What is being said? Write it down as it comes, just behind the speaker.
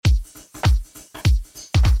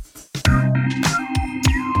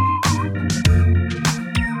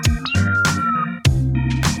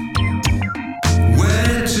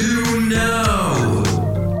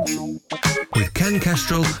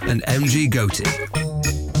Kestrel and MG Goatee.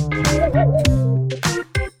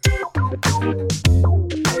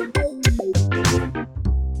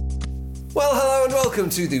 Well, hello and welcome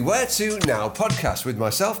to the Where To Now podcast with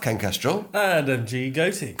myself, Ken Kestrel. And MG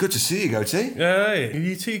Goatee. Good to see you, Goatee. Hey,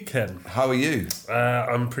 you too, Ken. How are you?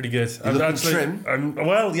 I'm pretty good. You're looking trim? I'm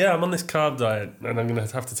on this carb diet, and I'm going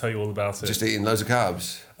to have to tell you all about it. Just eating loads of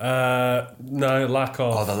carbs? No, lack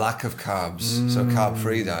of. Oh, the lack of carbs. So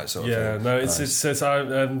carb-free diet sort of thing. Yeah, no, it's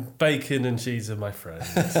bacon and cheese are my friends.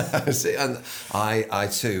 See, and I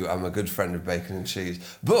too am a good friend of bacon and cheese.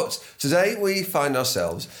 But today we find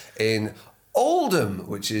ourselves in Oldham,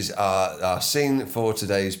 which is our scene for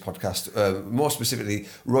today's podcast, more specifically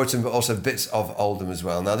Royton, but also bits of Oldham as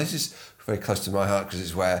well. Now, this is very close to my heart because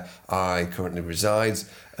it's where I currently reside,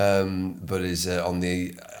 but is on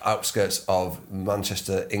the outskirts of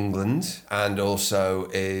Manchester, England, and also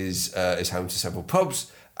is home to several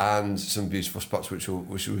pubs and some beautiful spots which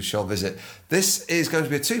we shall visit. This is going to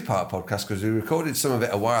be a two-part podcast because we recorded some of it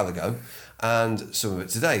a while ago and some of it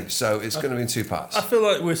today, so it's going to be in two parts. I feel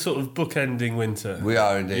like we're sort of bookending winter. We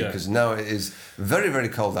are indeed, because now it is very, very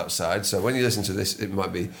cold outside, so when you listen to this, it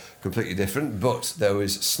might be completely different, but there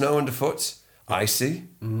is snow underfoot, icy,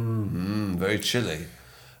 very chilly.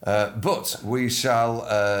 But we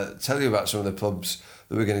shall tell you about some of the pubs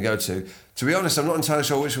that we're going to go to. To be honest, I'm not entirely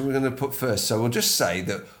sure which one we're going to put first, so we'll just say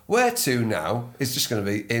that Where To Now is just going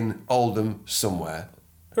to be in Oldham somewhere.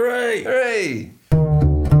 Hooray! Hooray!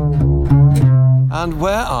 And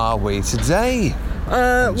where are we today?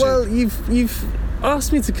 Well, you've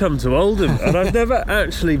asked me to come to Oldham, and I've never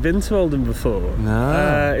actually been to Oldham before.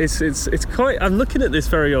 No. It's quite. I'm looking at this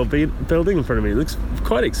very old building in front of me. It looks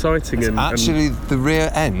quite exciting. It's actually the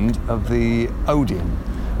rear end of the Odeon.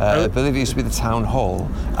 I believe it used to be the town hall,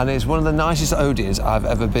 and it's one of the nicest Odeons I've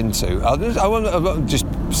ever been to. I won't just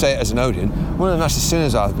say it as an Odeon. One of the nicest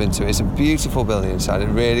cinemas I've been to. It's a beautiful building inside. It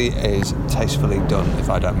really is tastefully done, if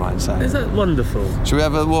I don't mind saying. Is that wonderful? Should we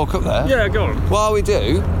have a walk up there? Yeah, go on. While we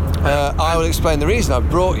do, I will explain the reason I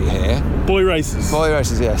brought you here. Boy races. Boy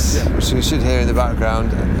races, yes. Yeah. Which you should hear in the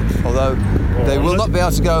background. Although they will not be able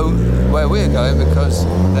to go where we're going because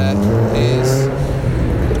there is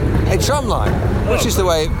a tram line, which is the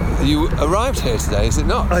way you arrived here today, is it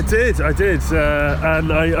not? I did,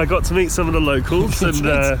 and I got to meet some of the locals. And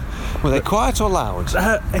were they quiet or loud?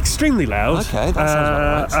 Extremely loud. Okay, that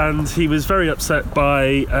sounds right. And he was very upset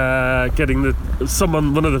by getting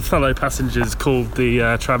one of the fellow passengers called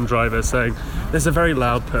the tram driver, saying there's a very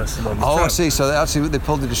loud person on the tram. I see. So they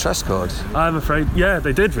pulled the distress cord. I'm afraid, yeah,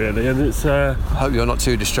 they did really, and it's. I hope you're not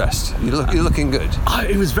too distressed. You're looking good.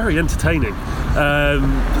 It was very entertaining,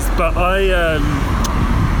 but I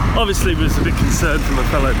obviously was a bit concerned for my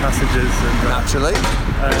fellow passengers. And, naturally.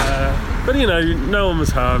 But no one was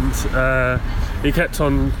harmed. He kept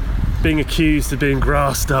on being accused of being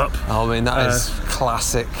grassed up. I mean, that is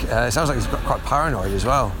classic. It sounds like he's got quite paranoid as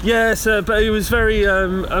well. Yes, but he was very.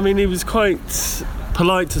 He was quite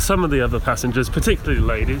polite to some of the other passengers, particularly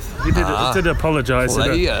ladies. He did apologise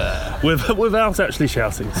without actually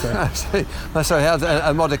shouting. So. So he had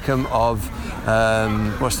a modicum of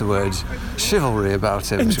what's the word? Chivalry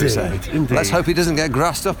about him, should we say? Indeed. Let's hope he doesn't get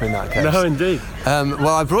grassed up in that case. No, indeed.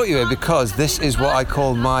 Well, I brought you here because this is what I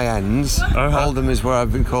call my ends. Oldham is where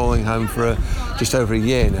I've been calling home for just over a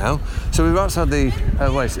year now. So we're outside the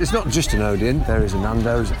it's not just an Odeon. There is a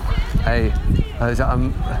Nando's, is that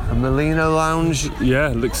a Molino lounge? Yeah,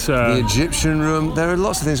 it looks. The Egyptian room. There are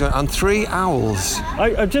lots of things going on, and 3 owls.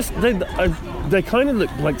 They kind of look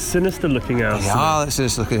like sinister-looking owls. They are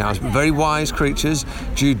sinister-looking owls, but very wise creatures,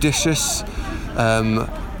 judicious.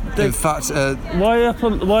 In fact, why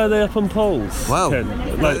are they up on poles? Well,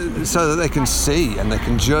 so that they can see and they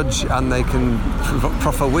can judge and they can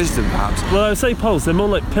proffer wisdom, perhaps. Well, I would say poles. They're more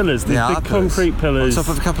like pillars. These big concrete pillars on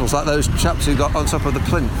top of capitals, like those chaps who got on top of the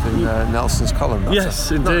plinth in Nelson's column.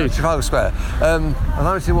 Yes, indeed. Trafalgar Square. I'd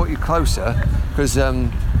like to walk you closer because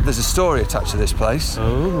there's a story attached to this place.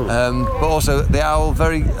 Oh. But also the owl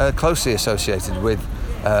very closely associated with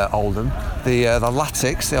Oldham. The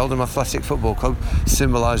Latics, the Oldham Athletic Football Club,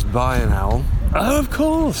 symbolised by an owl. Oh, of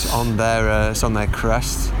course. It's on their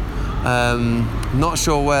crest. Not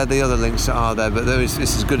sure where the other links are there, but it's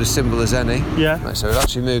as good a symbol as any. Yeah. So we've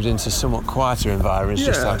actually moved into somewhat quieter environments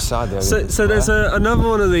just outside there. So there's another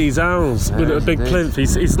one of these owls with a big plinth.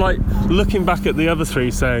 He's like looking back at the other three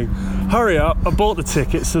saying, hurry up, I bought the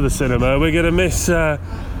tickets to the cinema. We're going to miss the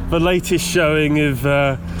latest showing of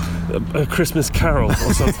A Christmas Carol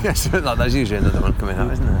or something. Yes, there's usually another one coming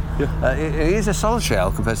out, isn't there? Yeah. He is a solitary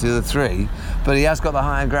owl compared to the other three, but he has got the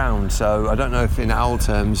higher ground, so I don't know if in owl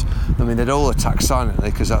terms, they'd all attack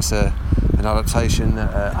silently because that's a an adaptation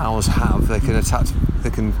that owls have. They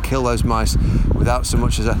can kill those mice without so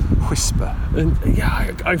much as a whisper. And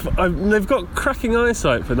yeah, they've got cracking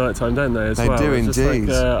eyesight for nighttime, don't they? They do indeed.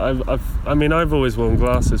 I've always worn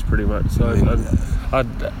glasses pretty much, so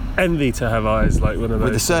I'd envy to have eyes like one of those.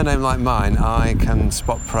 With a surname like mine, I can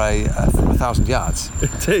spot prey from 1,000 yards.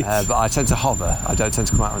 Indeed. But I tend to hover. I don't tend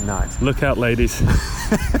to come out at night. Look out, ladies.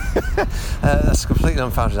 That's a completely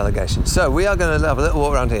unfounded allegation. So we are going to have a little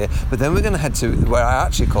walk around here, but then we're going to head to where I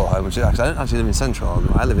actually call home, which is actually, I don't actually live in central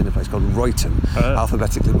Oldham. I live in a place called Royton,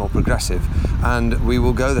 alphabetically more progressive, and we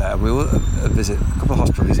will go there and we will visit a couple of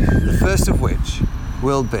hospitals, the first of which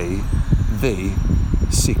will be the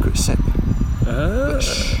Secret Sip.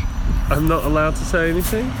 I'm not allowed to say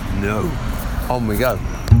anything? No. On we go.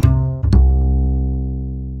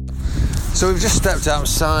 So we've just stepped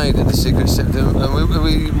outside of the Secret Sip, and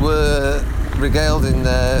we were regaled in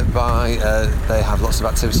there by, they have lots of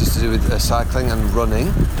activities to do with cycling and running.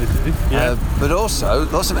 They do, yeah. But also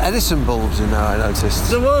lots of Edison bulbs in there, I noticed.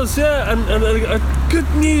 There was, yeah, and good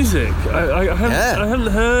music. I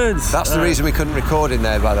haven't heard. That's the reason we couldn't record in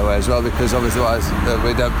there, by the way, as well, because otherwise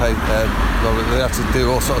we don't pay, we have to do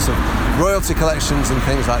all sorts of royalty collections and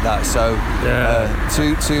things like that, so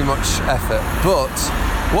too much effort. But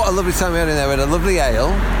what a lovely time we had in there. We had a lovely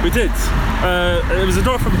ale. We did. It was a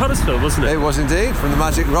drop from Huddersfield, wasn't it? It was indeed, from the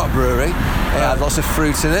Magic Rock Brewery. It had lots of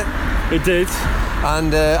fruit in it. It did.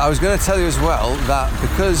 And I was going to tell you as well that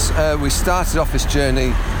because we started off this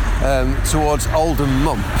journey towards Oldham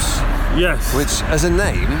Mumps. Yes. Which, as a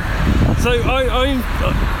name... So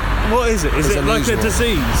what is it? Is it like a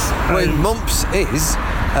disease? Well, mumps is,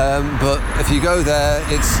 but if you go there,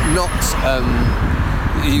 it's not...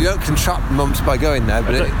 you don't contract mumps by going there,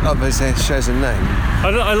 but it obviously shares a name.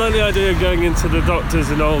 I like the idea of going into the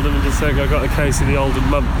doctors in Oldham and just saying, I got a case of the Oldham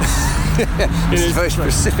mumps. It's a very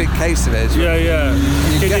specific case of it. Yeah.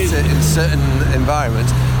 You get it in certain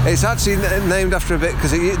environments. It's actually named after a bit,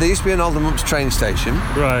 because there used to be an Oldham Mumps train station.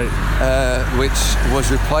 Right. Which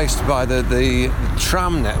was replaced by the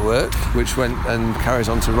tram network, which went and carries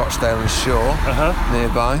on to Rochdale and Shaw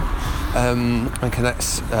nearby. And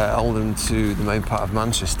connects Oldham to the main part of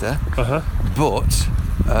Manchester. But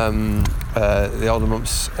the Oldham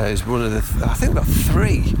Mumps is one of the... I think we've got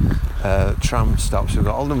 3 tram stops. We've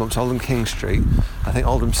got Oldham Mumps, Oldham King Street, I think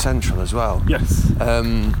Oldham Central as well. Yes.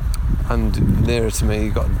 And nearer to me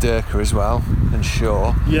you've got Durker as well, and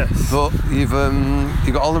Shaw. Yes. But you've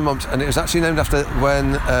got Oldham Mumps, and it was actually named after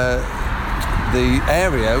when the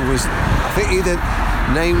area was, I think, either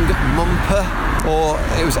named Mumper, or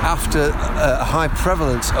it was after a high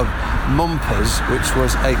prevalence of mumpers, which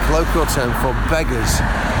was a colloquial term for beggars.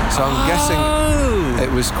 So I'm guessing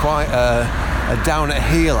it was quite a down at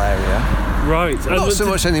heel area. Right. Not so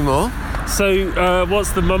much anymore. So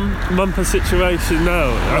what's the mumper situation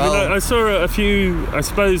now? I saw a few, I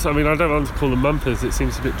suppose, I don't want to call them mumpers, it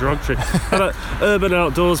seems a bit derogatory. Urban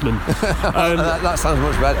outdoorsmen. That sounds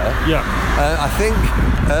much better. Yeah. I think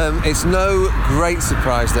it's no great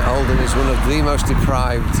surprise that Oldham is one of the most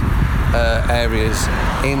deprived areas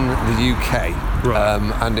in the UK. Right.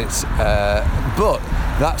 And it's, but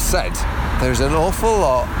that said, there's an awful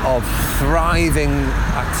lot of thriving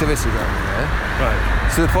activity going on there. Right.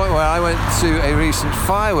 To the point where I went to a recent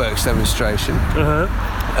fireworks demonstration,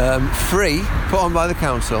 free, put on by the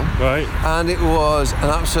council. Right. And it was an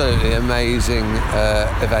absolutely amazing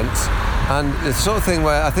event. And the sort of thing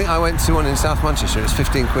where I think I went to one in South Manchester, it's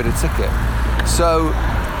 15 quid a ticket. So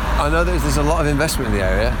I know that there's a lot of investment in the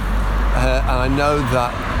area, and I know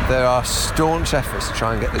that there are staunch efforts to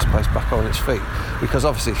try and get this place back on its feet, because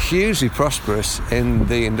obviously hugely prosperous in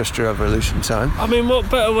the Industrial Revolution time. What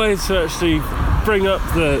better way to actually bring up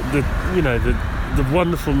the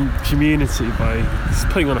wonderful community by just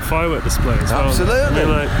putting on a firework display as well.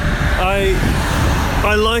 Absolutely.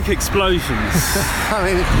 I like explosions.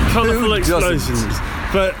 Colourful explosions.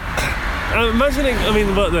 But I'm imagining,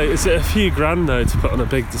 is it a few grand though to put on a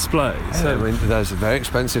big display? So. That's a very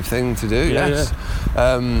expensive thing to do, yes.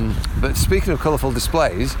 Yeah. But speaking of colourful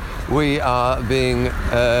displays, we are being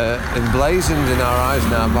emblazoned in our eyes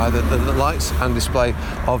now by the lights and display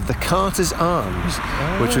of the Carter's Arms,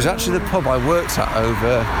 which was actually the pub I worked at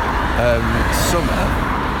over summer.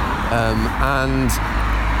 And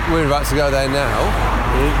we're about to go there now.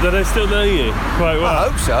 Do they still know you quite well? I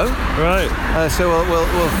hope so. Right. So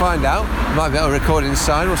we'll find out. Might be able to record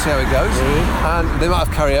inside. We'll see how it goes. And they might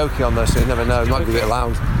have karaoke on there, so you never know. It might be a bit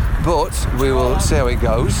loud. But we will see how it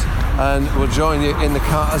goes, and we'll join you in the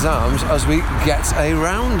Carter's Arms as we get a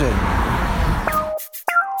round in.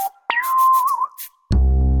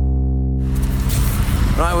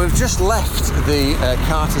 Right, we've just left the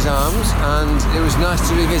Carter's Arms, and it was nice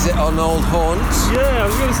to revisit on old haunts. Yeah, I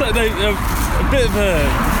was going to say a bit of a.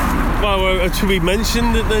 Well, should we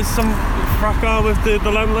mention that there's some fracas with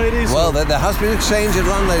the landladies? Well, there has been a change of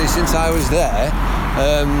landlady since I was there,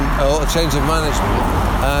 or a change of management,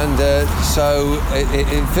 and so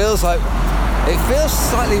it feels like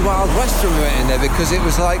slightly Wild West when we went in there, because it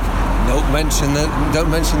was like, don't mention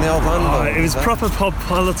the old landlord. It was proper pub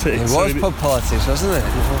politics. It was pub politics, wasn't it?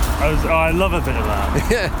 I love a bit of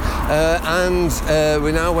that. Yeah, and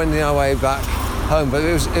we're now wending our way back home, but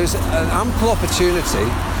it was an ample opportunity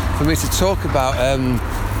for me to talk about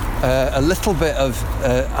a little bit of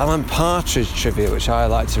Alan Partridge trivia, which I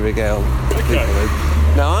like to regale people with.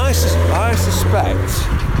 Now, I suspect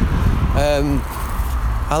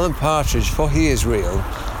Alan Partridge, for he is real,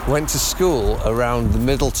 went to school around the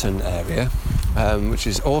Middleton area, which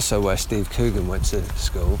is also where Steve Coogan went to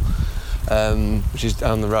school, which is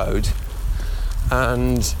down the road.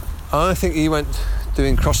 And I think he went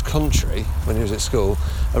doing cross-country when he was at school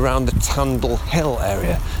around the Tandle Hill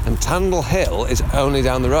area. And Tandle Hill is only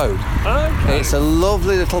down the road. Okay. It's a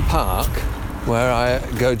lovely little park where I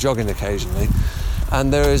go jogging occasionally.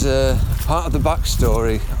 And there is a part of the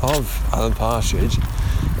backstory of Alan Partridge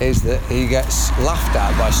is that he gets laughed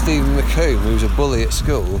at by Stephen McComb, who's a bully at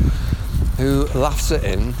school, who laughs at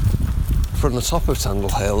him from the top of Tandle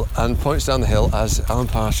Hill and points down the hill as Alan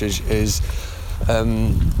Partridge is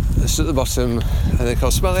stood at the bottom, and they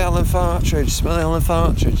call Smelly Alan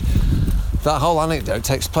Partridge. That whole anecdote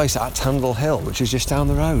takes place at Tandle Hill, which is just down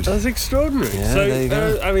the road. That's extraordinary. Yeah, so, there you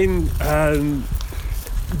go. I mean,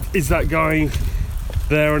 is that guy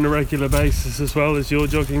there on a regular basis as well as you're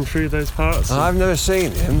jogging through those parts? I've never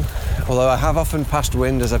seen him, although I have often passed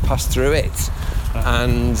wind as I pass through it,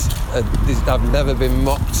 and I've never been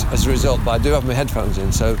mocked as a result, but I do have my headphones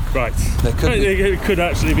in, so right. It could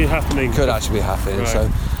actually be happening. Right. So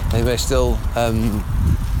they may still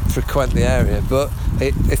frequent the area, but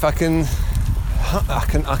if I can't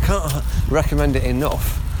recommend it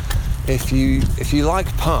enough. If you like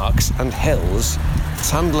parks and hills,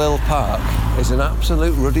 Tandle Hill Park is an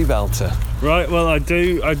absolute ruddy belter. Right, well, I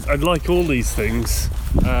do. I like all these things.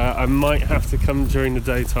 I might have to come during the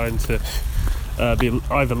daytime to be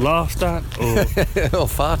either laughed at or or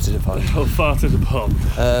farted upon.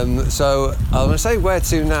 So I'm going to say where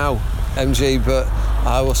to now, MG, but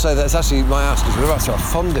I will say that it's actually my house because we're about to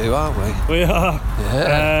have fondue, aren't we? We are.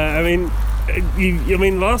 Yeah. I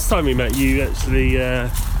mean, last time we met, you actually.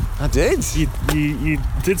 I did. You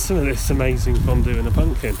did some of this amazing fondue in a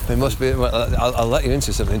pumpkin. It must be. Well, I'll let you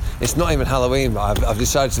into something. It's not even Halloween, but I've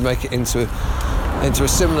decided to make it into a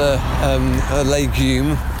similar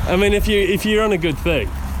legume. I mean, if you're on a good thing.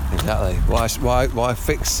 Exactly. Why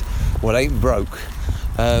fix what ain't broke,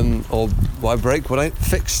 or why break what ain't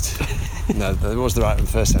fixed? No, that was the right one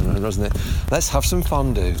the first time around, wasn't it? Let's have some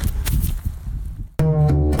fondue.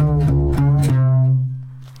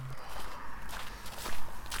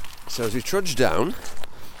 So as we trudge down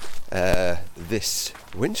this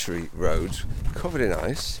wintry road covered in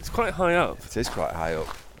ice. It's quite high up. It is quite high up.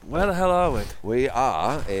 Where the hell are we? We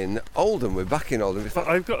are in Oldham. We're back in Oldham. But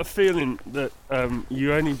I've got a feeling that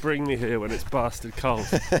you only bring me here when it's bastard cold.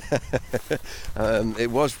 It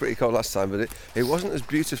was pretty cold last time, but it wasn't as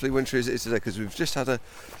beautifully wintry as it is today because we've just had a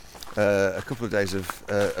couple of days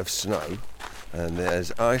of snow, and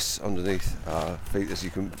there's ice underneath our feet, as you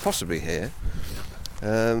can possibly hear.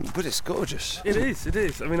 But it's gorgeous. It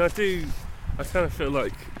is. I mean, I kind of feel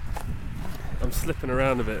like I'm slipping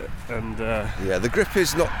around a bit, and yeah, the grip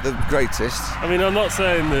is not the greatest. I mean, I'm not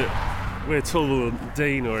saying that we're taller than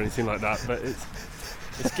Dean or anything like that, but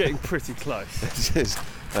it's getting pretty close. It is.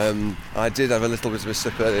 I did have a little bit of a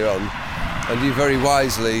sip earlier on, and you very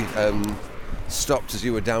wisely stopped as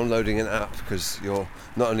you were downloading an app because you're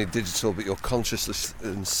not only digital but you're conscious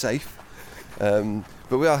and safe.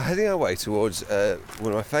 But we are heading our way towards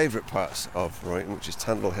one of my favourite parts of Royton, which is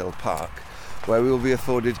Tandle Hill Park, where we will be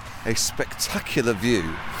afforded a spectacular view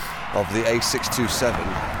of the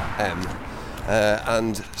A627M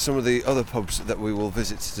and some of the other pubs that we will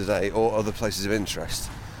visit today, or other places of interest.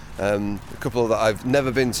 A couple that I've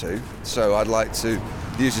never been to, so I'd like to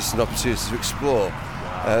use this as an opportunity to explore.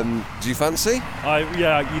 Do you fancy?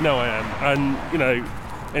 Yeah, you know I am,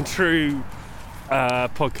 and in true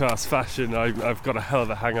podcast fashion, I've got a hell of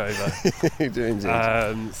a hangover. You do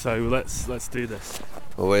indeed. So let's do this.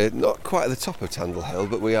 Well, we're not quite at the top of Tandle Hill,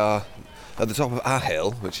 but we are at the top of our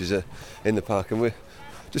hill, which is in the park, and we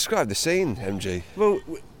describe the scene, MG. Well,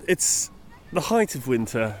 it's the height of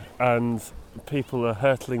winter, and people are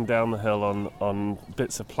hurtling down the hill on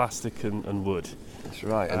bits of plastic and wood. That's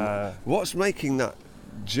right. And what's making that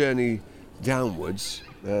journey downwards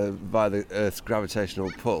by the Earth's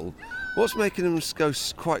gravitational pull. What's making them go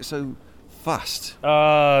quite so fast?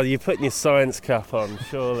 You're putting your science cap on,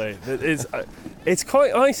 surely. It's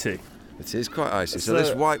quite icy. It is quite icy. So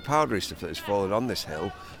this white powdery stuff that is falling on this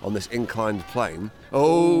hill, on this inclined plane.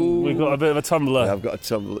 Oh, we've got a bit of a tumbler. Yeah, I've got a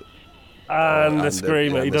tumbler. And the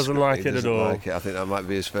screamer, he doesn't like it at all. Like it. I think that might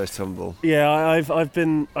be his first tumble. Yeah, I've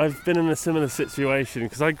been in a similar situation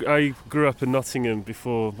because I grew up in Nottingham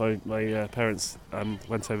before my parents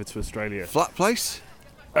went over to Australia. Flat place?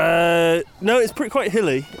 No, it's quite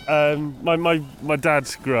hilly. My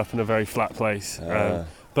dad grew up in a very flat place,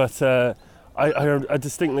 but I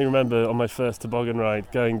distinctly remember on my first toboggan ride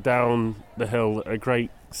going down the hill at a great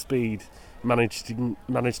speed, managed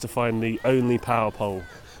to find the only power pole.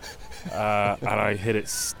 And I hit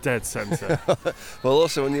it dead centre. Well,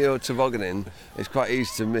 also when you're tobogganing, it's quite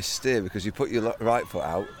easy to missteer because you put your right foot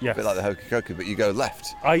out, yes. A bit like the hokey cokey, but you go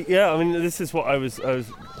left. I mean, this is what I was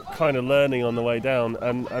kind of learning on the way down,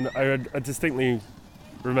 and I distinctly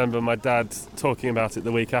remember my dad talking about it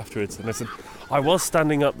the week afterwards, and I said, I was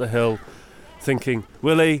standing up the hill thinking,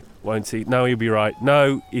 will he? Won't he? No, he'll be right.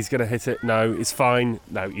 No, he's going to hit it. No, it's fine.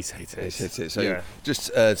 No, he's hit it. He's hit it. So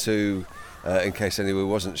just in case anyone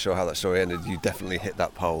wasn't sure how that story ended, you definitely hit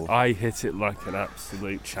that pole. I hit it like an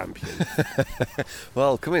absolute champion.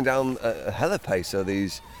 Well, coming down a hella pace are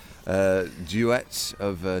these duets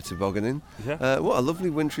of tobogganing. Yeah. What a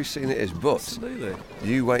lovely wintry scene it is. But absolutely.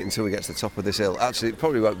 You wait until we get to the top of this hill. Actually, it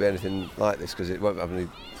probably won't be anything like this because it won't have any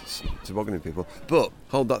tobogganing people. But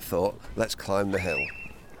hold that thought. Let's climb the hill.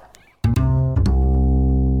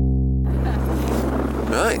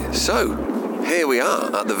 Right, so here we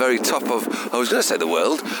are at the very top of, I was going to say the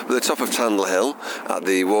world, but the top of Tandle Hill at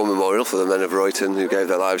the War Memorial for the men of Royton who gave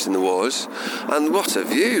their lives in the wars. And what a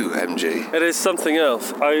view, MG. It is something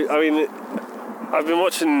else. I mean, I've been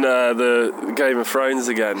watching the Game of Thrones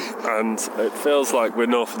again, and it feels like we're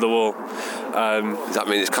north of the wall. Does that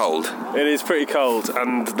mean it's cold? It is pretty cold,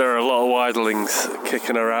 and there are a lot of wildlings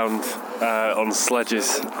kicking around on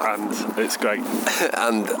sledges, and it's great.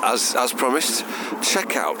 And as promised,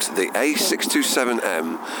 check out the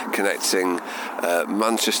A627M connecting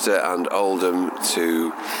Manchester and Oldham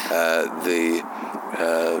to the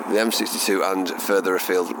M62 and further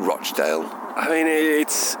afield Rochdale. I mean,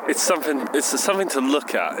 it's something to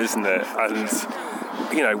look at, isn't it? And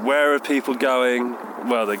you know, where are people going?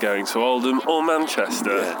 Well, they're going to Oldham or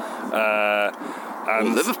Manchester. Yeah. And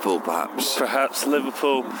or Liverpool, perhaps. Perhaps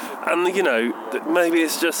Liverpool. And, you know, maybe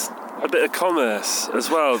it's just a bit of commerce as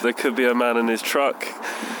well. There could be a man in his truck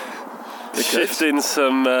shifting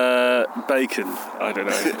some bacon. I don't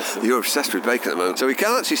know. You're obsessed with bacon at the moment. So we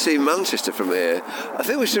can actually see Manchester from here. I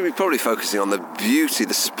think we should be probably focusing on the beauty,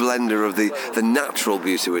 the splendour of the natural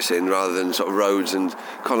beauty we're seeing rather than sort of roads and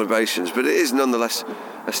conurbations. But it is nonetheless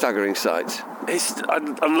a staggering sight.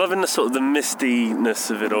 I'm loving the sort of the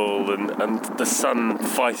mistiness of it all, and the sun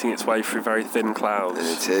fighting its way through very thin clouds. And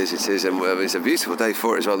it is, and it's a beautiful day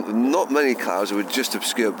for it as well. Not many clouds, we're just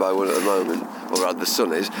obscured by one at the moment, or rather the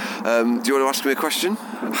sun is. Do you want to ask me a question?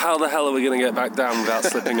 How the hell are we going to get back down without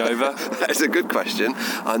slipping over? It's a good question.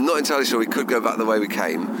 I'm not entirely sure we could go back the way we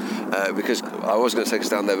came, because I was going to take us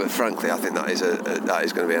down there, but frankly I think that is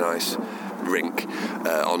going to be a nice rink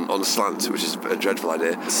on slant, which is a dreadful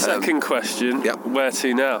idea. Second question, yep. Where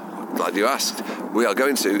to now? Glad you asked. We are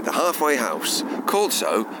going to the halfway house, called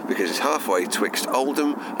so because it's halfway twixt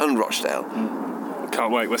Oldham and Rochdale.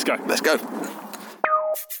 Can't wait, let's go. Let's go.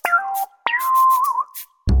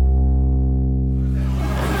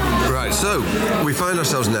 Right, so we find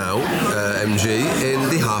ourselves now, MG, in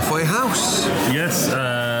the halfway house. Yes,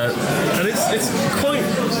 and it's quite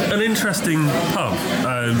an interesting pub,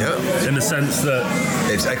 in the sense that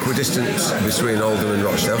it's equidistant between Oldham and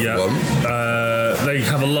Rochdale. Yeah. For one. They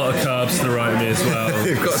have a lot of carbs to the right of me as well.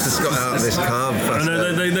 You've got to scot out this carb fast.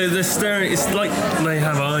 They're staring. It's like they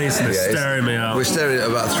have eyes and they're staring me out. We're staring at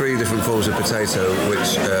about 3 different forms of potato,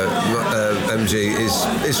 which MG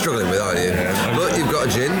is struggling with, aren't you? Yeah, but you've got a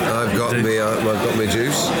gin. I've got my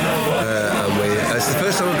juice, and it's the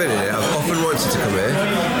first time I've been in it. I've often wanted to come here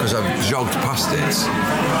because I've jogged past it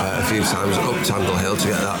a few times up Tandle Hill to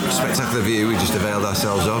get that spectacular view we just availed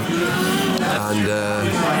ourselves of, and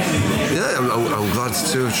I'm glad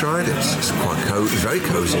to have tried it. It's quite very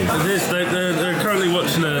cosy. It is. They're currently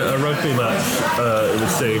watching a rugby match, it would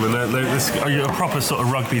seem, and they're a proper sort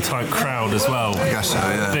of rugby type crowd as well. I guess so,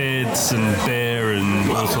 yeah. Beards and beer and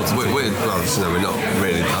all sorts of things. We're not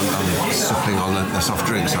really. I'm supping on a soft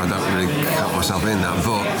drink, so I don't really count myself in that.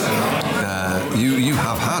 But you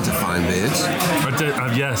have had a fine beard. I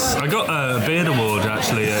Yes, I got a beard award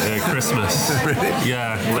actually at Christmas. Really?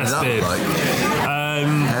 Yeah, What best was that beard. like?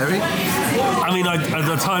 Hairy? I mean, at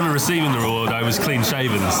the time of receiving the award, I was clean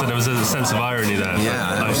shaven, so there was a sense of irony there.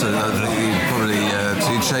 Yeah, also I think you probably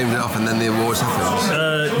so you'd shaved it off and then the awards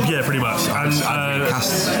happened. Yeah, pretty much. And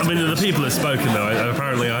I mean, the people have spoken though.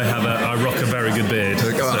 Apparently, I rock a very good beard. So,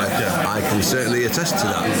 yeah. I can certainly attest to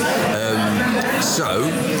that.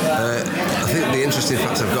 I think the interesting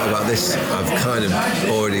fact I've got about this, I've kind of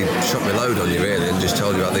already shot my load on you really, and just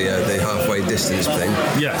told you about the halfway distance thing.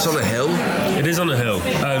 Yeah, it's on a hill. It is on a hill.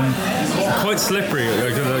 Quite slippery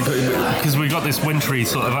because we got this wintry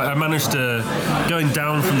sort of. I managed to going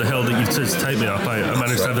down from the hill that you've just taken me up. I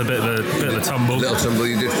managed to have a bit of a tumble. Little tumble.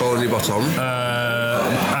 You did fall on your bottom.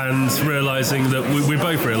 And realising that we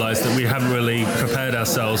both realised that we hadn't really prepared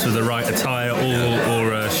ourselves with the right attire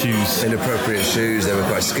or shoes. Inappropriate shoes. They were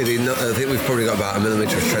quite skiddy. I think we've probably got about 1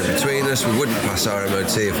 millimetre of tread between us. We wouldn't pass our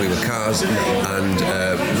MOT if we were cars, and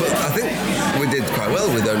but I think we did quite well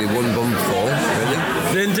with only one bump fall. Really.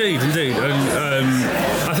 Indeed, and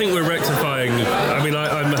I think we're rectifying. I mean,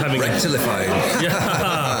 I'm having rectifying.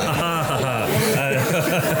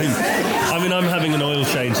 I mean, I'm having an oil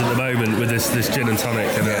change at the moment with this gin and tonic,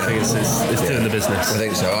 and I think it's doing the business. I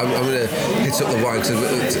think so. I'm going to hit up the wine.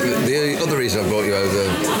 The other reason I brought you over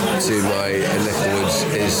to my neck of the woods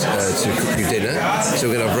is to cook you dinner. So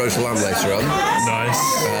we're going to have roast lamb later on. Nice.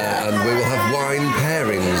 And we will have wine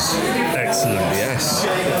pairings. Excellent. Yes,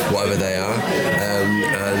 whatever they are.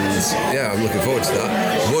 And yeah, I'm looking forward to that.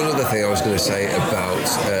 One other thing I was going to say about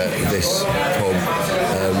this pub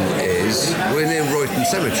is we're near Royton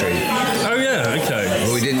Cemetery. Oh yeah, okay.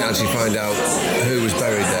 Well, we didn't actually find out who was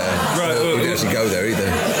buried there. Right. We didn't actually go there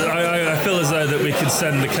either. I feel as though that we could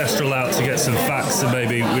send the Kestrel out to get some facts, and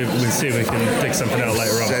maybe we'll see if we can dig something out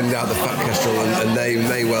later on. Send out the fact Kestrel, and they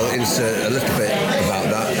may well insert a little bit about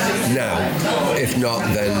that now. If not,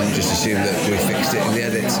 then just assume that we fixed it in the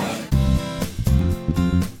edit.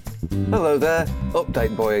 Hello there,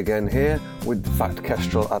 Update Boy again here with Fact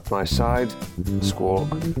Kestrel at my side. Squawk.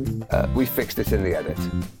 We fixed it in the edit.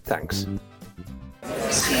 Thanks.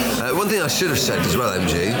 One thing I should have said as well,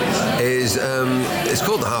 MG, is it's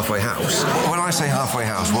called the Halfway House. When I say halfway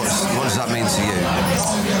house, what does that mean to you?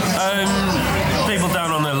 People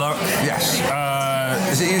down on their luck. Yes.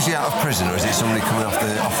 Is it usually out of prison, or is it somebody coming off the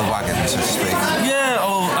wagon, so to speak? Yeah,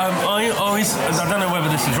 I don't know whether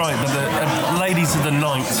this is right, but the ladies of the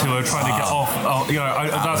night who are trying to get off,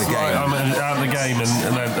 that's right. I'm out of the game, and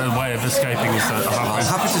the way of escaping is that I'm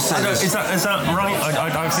happy to say this. Is that right?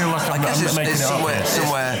 I feel like I'm making it up.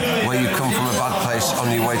 Somewhere where you come from a bad place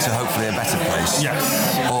on your way to hopefully a better place. Yes.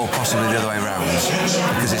 Or possibly the other way around,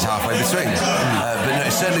 because it's halfway between. But no,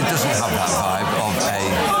 it certainly doesn't have that vibe of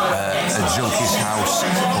a junkie's house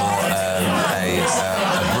or a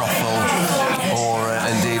brothel or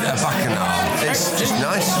indeed a bacchanal. It's just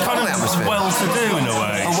nice. Kind of atmosphere. Well-to-do in a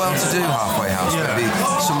way. A well-to-do halfway house. Yeah. Maybe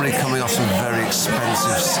somebody coming off some very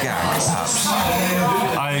expensive skag, perhaps.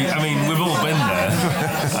 I mean, we've all been there.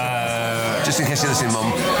 Just in case you're listening,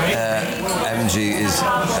 Mum, MG is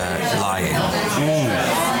lying.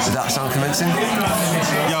 Does that sound convincing?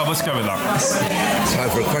 Yeah, let's go with that. Time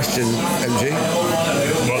for a question, MG.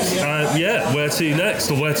 Yeah, where to next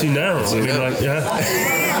or where to now?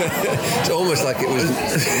 It's almost like it was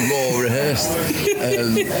more rehearsed.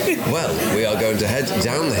 Well, we are going to head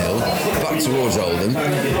down the hill, back towards Oldham,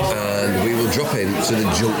 and we will drop in to the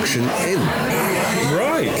Junction Inn.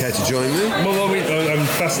 Right. Care to join me? Well, I'm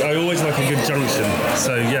fast. I always like a good junction,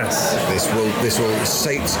 so yes. This will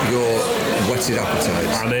sate your whetted appetite.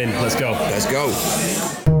 I'm in. Let's go. Let's go.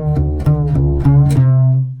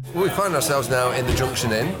 Well, we find ourselves now in the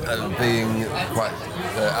Junction Inn, being quite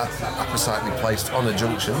appositely placed on a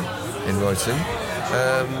junction in Royton.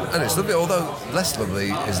 And it's lovely, although less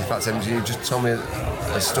lovely is the fact, MG, you just told me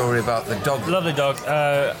a story about the dog. Lovely dog.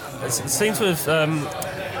 It seems to have...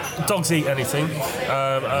 Dogs eat anything,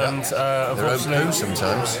 and unfortunately, their own poo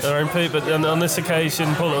sometimes. Their own poo, but on this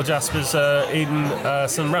occasion, poor little Jasper's eaten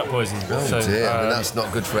some rat poison. Oh dear, I mean, that's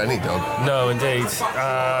not good for any dog. No, indeed.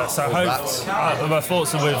 So my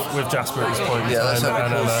thoughts are with Jasper at this point. Yeah, let's hope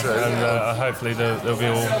it pulls through. And hopefully they'll be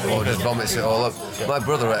all. Or just vomits it all up. Yeah. My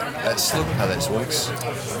brother ate slug pellets once.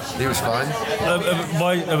 He was fine.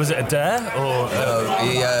 Why was it a dare or? No,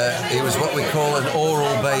 he was what we call an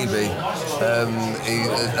oral baby. He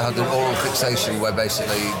had an oral fixation where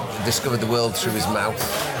basically he discovered the world through his mouth,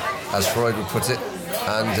 as Freud would put it,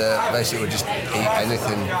 and basically would just eat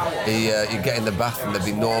anything. You'd get in the bath and there'd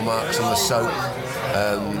be gnaw marks on the soap.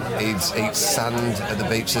 He'd eat sand at the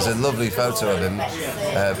beach. There's a lovely photo of him,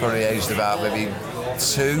 probably aged about maybe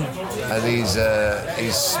 2, and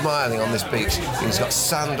he's smiling on this beach. He's got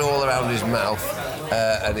sand all around his mouth,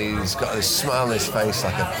 and he's got this smile on his face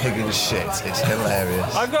like a pig in shit. It's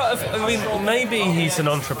hilarious. Maybe he's an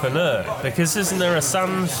entrepreneur, because isn't there a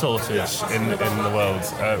sand shortage in the world,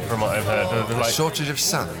 from what I've heard? A shortage of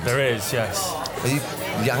sand? There is, yes. Are you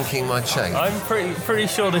yanking my chain? I'm pretty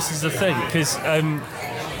sure this is the thing, because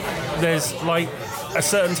there's like a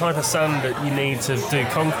certain type of sand that you need to do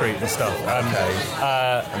concrete and stuff.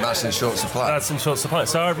 And that's in short supply. That's in short supply.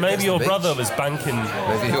 So maybe your brother was banking.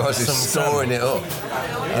 Maybe he was storing it up.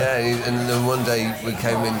 Yeah, and then one day we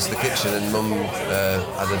came into the kitchen and Mum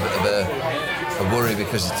had a bit of a worry,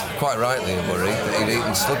 because it's quite rightly a worry, that he'd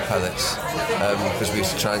eaten slug pellets, because we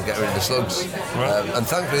used to try and get rid of the slugs. Right. And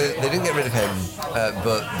thankfully they didn't get rid of him,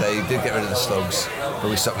 but they did get rid of the slugs, but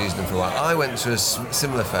we stopped using them for a while. I went through a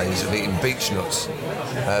similar phase of eating beech nuts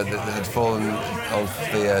that had fallen off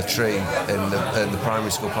the tree in the primary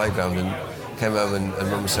school playground, and came home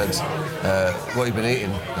and Mum said, what have you been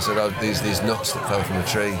eating? I said, these nuts that fell from the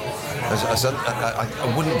tree.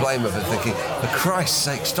 I wouldn't blame her for thinking, for Christ's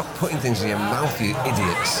sake, stop putting things in your mouth, you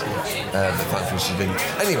idiots. But thankfully she didn't.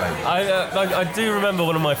 Anyway. I do remember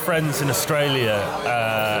one of my friends in Australia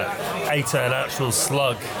ate an actual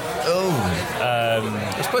slug.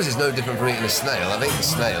 I suppose it's no different from eating a snail. I've eaten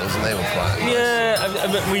snails and they were quite nice.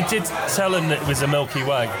 Yeah, we did tell him that it was a Milky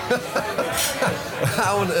Way.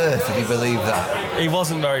 How on earth did he believe that? He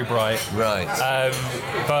wasn't very bright. Right.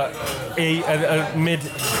 But he,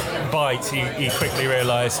 mid-bite, he quickly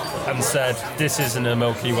realised and said, this isn't a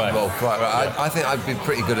Milky Way. Well, right. Yeah. I think I'd be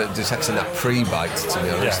pretty good at detecting that pre-bite, to be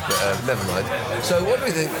honest, but never mind. So what do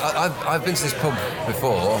we think? I've been to this pub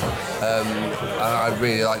before, and I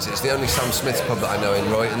really liked it. It's the only Sam Smith's pub that I know in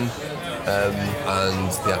Royton.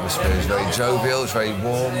 And the atmosphere is very jovial, it's very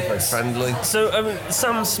warm, very friendly. So,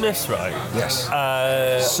 Sam Smith's, right? Yes.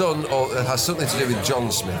 Son, or it has something to do with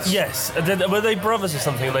John Smith. Yes. Were they brothers or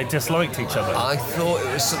something and they disliked each other? I thought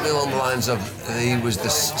it was something along the lines of he was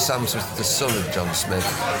Sam Smith, the son of John Smith,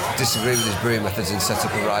 disagreed with his brewing methods and set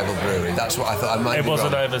up a rival brewery. That's what I thought. I might be wrong. It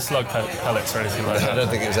wasn't over slug pellets or anything like that? I don't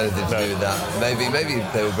think it was anything to do with that. Maybe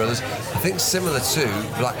they were brothers. I think similar to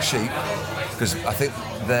Black Sheep, because I think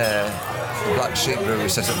the Black Sheep brewery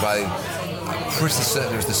was set up by, I'm pretty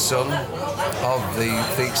certain it was the son of the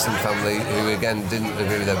Theakston family, who again didn't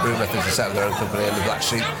agree with their brewing methods and set up their own company, and the Black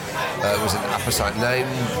Sheep was an apposite name,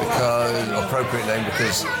 appropriate name,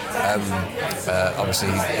 because obviously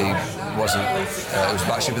he wasn't, it was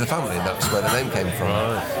Black Sheep of the family, and that's where the name came from.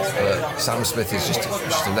 Right. Sam Smith is just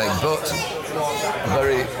a name, but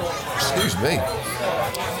very, excuse me,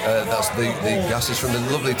 that's the gases from the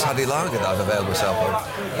lovely Taddy Lager that I've availed myself of.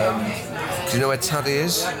 Do you know where Taddy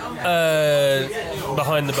is?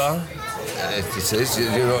 Behind the bar. It is. Do you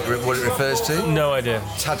know what it refers to? No idea.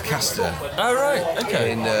 Tadcaster. Oh, right,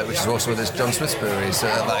 okay. Which is also where there's John Smith's brewery, so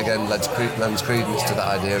that again lends credence to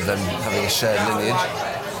that idea of them having a shared lineage.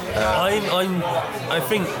 I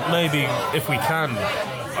think maybe if we can,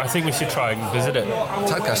 I think we should try and visit it.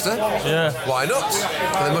 Tadcaster? Yeah. Why not?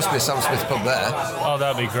 Well, there must be a Sam Smith pub there. Oh,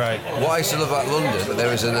 that'd be great. What I used to love about London, but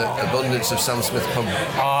there is an abundance of Sam Smith pub in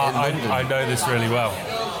London. I know this really well.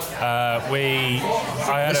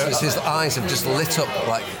 His eyes have just lit up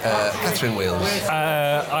like Catherine wheels.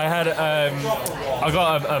 I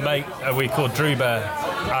got a mate we called Drew Bear,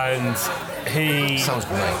 and he sounds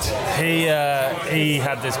great. He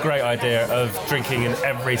had this great idea of drinking in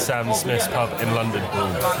every Sam Smith's pub in London.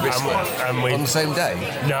 And we on the same day?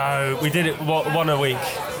 No, we did it one a week.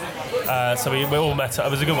 So we all met up.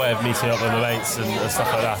 It was a good way of meeting up with my mates and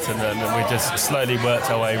stuff like that, and then we just slowly worked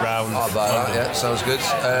our way around. Oh, that, yeah, sounds good.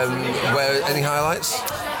 Where any highlights?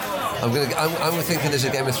 I'm thinking there's a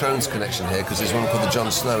Game of Thrones connection here, because there's one called the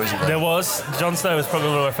Jon Snow, isn't there? There was. Jon Snow was probably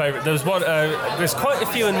one of my favourite. There was one. There's quite a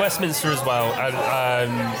few in Westminster as well,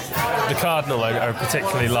 and the Cardinal I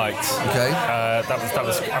particularly liked. Okay. That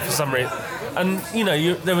was for some reason. And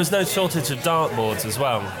there was no shortage of dartboards as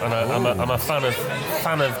well, and I'm a fan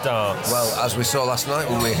of darts. Well, as we saw last night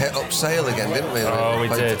when we hit up Sale again, didn't we?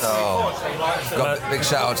 We did. Oh, got a big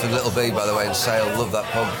shout out to the Little B, by the way, in Sale. Love that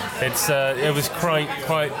pub. It was quite.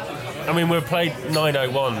 I mean, we played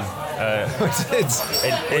 9:01.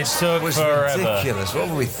 It took forever. Ridiculous. What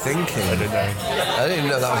were we thinking? I don't know. I didn't even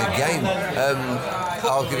know that was a game.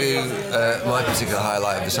 I'll give you my particular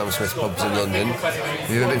highlight of the Sam Smith pubs in London. Have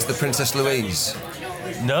you ever been to the Princess Louise?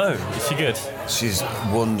 No. Is she good? She's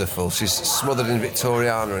wonderful. She's smothered in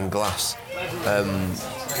Victoriana and glass.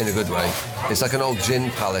 in a good way. It's like an old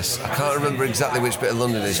gin palace. I can't remember exactly which bit of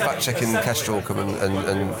London it is. Fact-checking Kestrel will come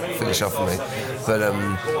and finish off for me. But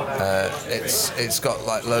it's got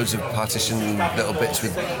like loads of partition little bits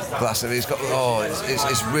with glass. It's got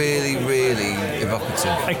it's really, really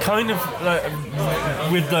evocative. I kind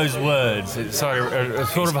of with those words. It's sort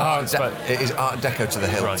of hard. It is Art Deco to the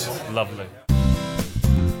hilt. Right, lovely.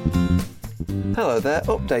 Hello there,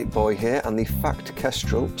 Update Boy here, and the Fact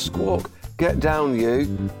Kestrel Squawk. Get down, you.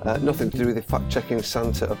 Nothing to do with the fact-checking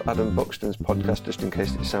Santa of Adam Buxton's podcast, just in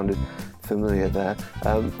case it sounded familiar there.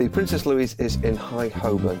 The Princess Louise is in High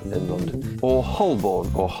Holborn in London, or Holborn,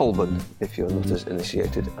 or Holborn, if you're not as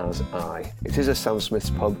initiated as I. It is a Sam Smith's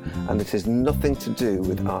pub, and it is nothing to do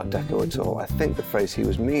with Art Deco at all. I think the phrase he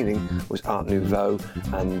was meaning was Art Nouveau,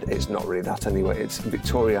 and it's not really that anyway. It's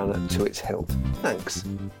Victoriana to its hilt. Thanks.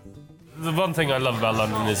 The one thing I love about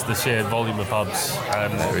London is the sheer volume of pubs.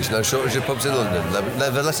 There is no shortage of pubs in London.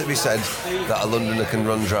 Never let it be said that a Londoner can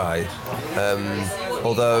run dry.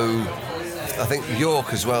 Although I think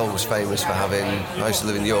York as well was famous for having, I used to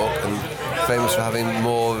live in York, and famous for having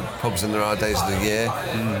more pubs than there are days of the year,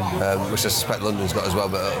 which I suspect London's got as well,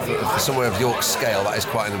 but for somewhere of York's scale, that is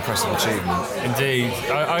quite an impressive achievement. Indeed.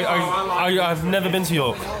 I've never been to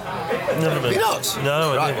York. Never been. You're not?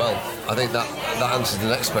 No, right, well, I think that answers the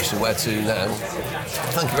next question, where to now?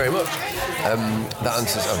 Thank you very much. That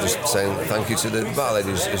answers, I'm just saying thank you to the bar lady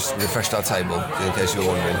who's refreshed our table, in case you're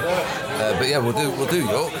wondering. But yeah, we'll do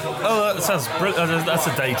York. Oh, that sounds brilliant. That's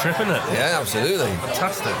a day trip, isn't it? Yeah, absolutely.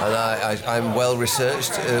 Fantastic. And I'm well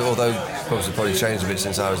researched, although pubs have probably changed a bit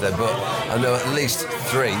since I was there, but I know at least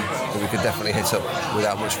 3 that we could definitely hit up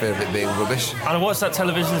without much fear of it being rubbish. And I watched that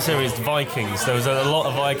television series, Vikings. There was a lot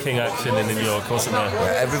of Viking action in New York, wasn't there?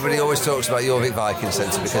 Yeah, everybody always talks about Jorvik Viking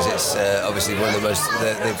Centre because it's obviously one of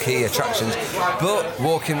the key attractions. But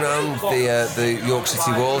walking around the York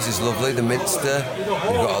City walls is lovely. The Minster, you've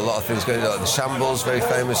got a lot of things going on. Like the Shambles, very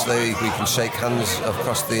famously, we can shake hands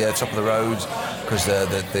across the top of the roads because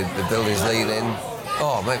the buildings lean in.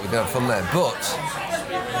 Oh, mate, we can have fun there. But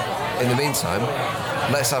in the meantime,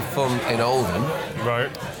 let's have fun in Oldham. Right.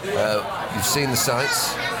 You've seen the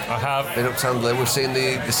sights. I have. Been up Tandler. We've seen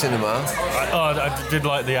the cinema. I did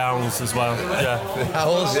like the owls as well. Yeah.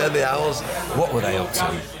 The owls. What were they up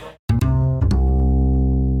to?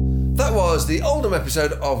 That was the Oldham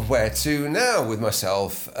episode of Where To Now with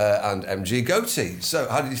myself and MG Goatee. So,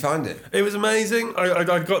 how did you find it? It was amazing. I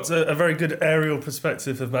got a very good aerial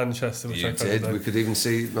perspective of Manchester. Which You did. We could even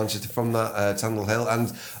see Manchester from that Tandle Hill,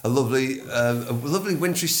 and a lovely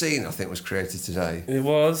wintry scene, I think, was created today. It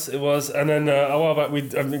was, and then a while back,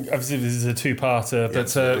 obviously this is a two-parter,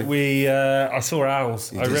 but I saw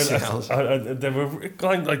owls. You did see owls? They were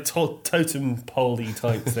like totem pole-y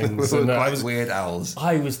type things. and, quite weird owls.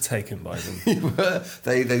 I was taken by them.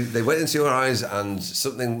 They went into your eyes and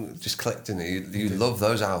something just clicked in it. You love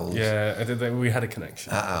those owls. Yeah, we had a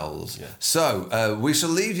connection. Owls. Yeah. So we shall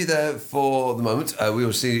leave you there for the moment. We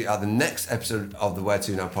will see you at the next episode of the Where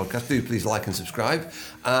To Now podcast. Do please like and subscribe.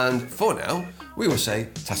 And for now, we will say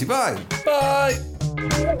tatty bye. Bye.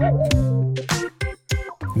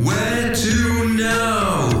 Where To Now.